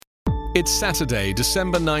It's Saturday,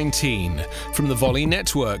 December 19. From the Volley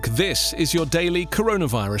Network, this is your daily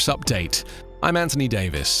coronavirus update. I'm Anthony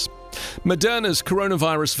Davis. Moderna's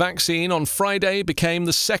coronavirus vaccine on Friday became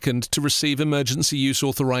the second to receive emergency use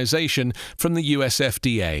authorization from the US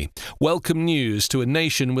FDA. Welcome news to a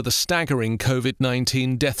nation with a staggering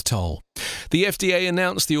COVID-19 death toll. The FDA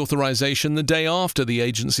announced the authorization the day after the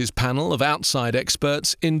agency's panel of outside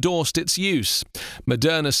experts endorsed its use.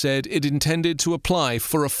 Moderna said it intended to apply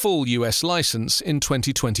for a full US license in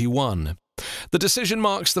 2021. The decision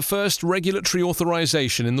marks the first regulatory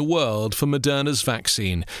authorization in the world for Moderna's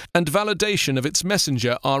vaccine and validation of its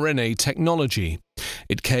messenger RNA technology.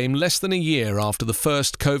 It came less than a year after the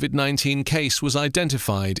first COVID-19 case was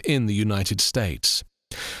identified in the United States.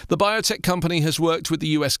 The biotech company has worked with the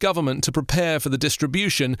US government to prepare for the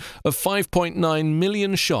distribution of 5.9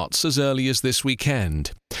 million shots as early as this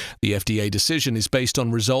weekend. The FDA decision is based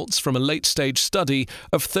on results from a late-stage study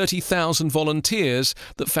of 30,000 volunteers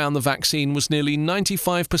that found the vaccine was nearly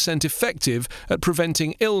 95% effective at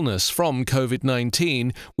preventing illness from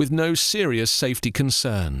COVID-19 with no serious safety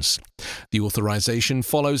concerns. The authorization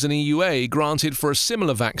follows an EUA granted for a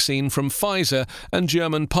similar vaccine from Pfizer and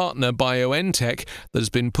German partner BioNTech that has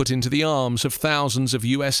been put into the arms of thousands of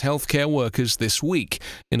US healthcare workers this week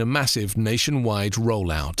in a massive nationwide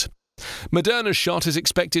rollout. Moderna's shot is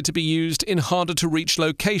expected to be used in harder-to-reach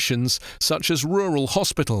locations, such as rural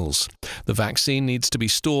hospitals. The vaccine needs to be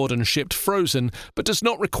stored and shipped frozen, but does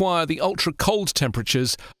not require the ultra-cold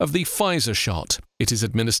temperatures of the Pfizer shot. It is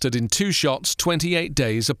administered in 2 shots 28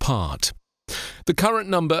 days apart. The current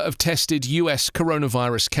number of tested US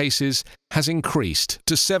coronavirus cases has increased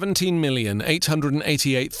to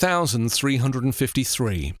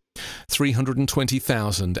 17,888,353.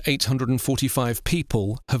 320,845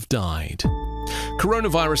 people have died.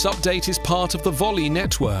 Coronavirus Update is part of the Volley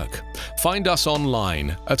Network. Find us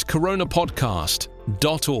online at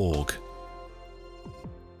coronapodcast.org.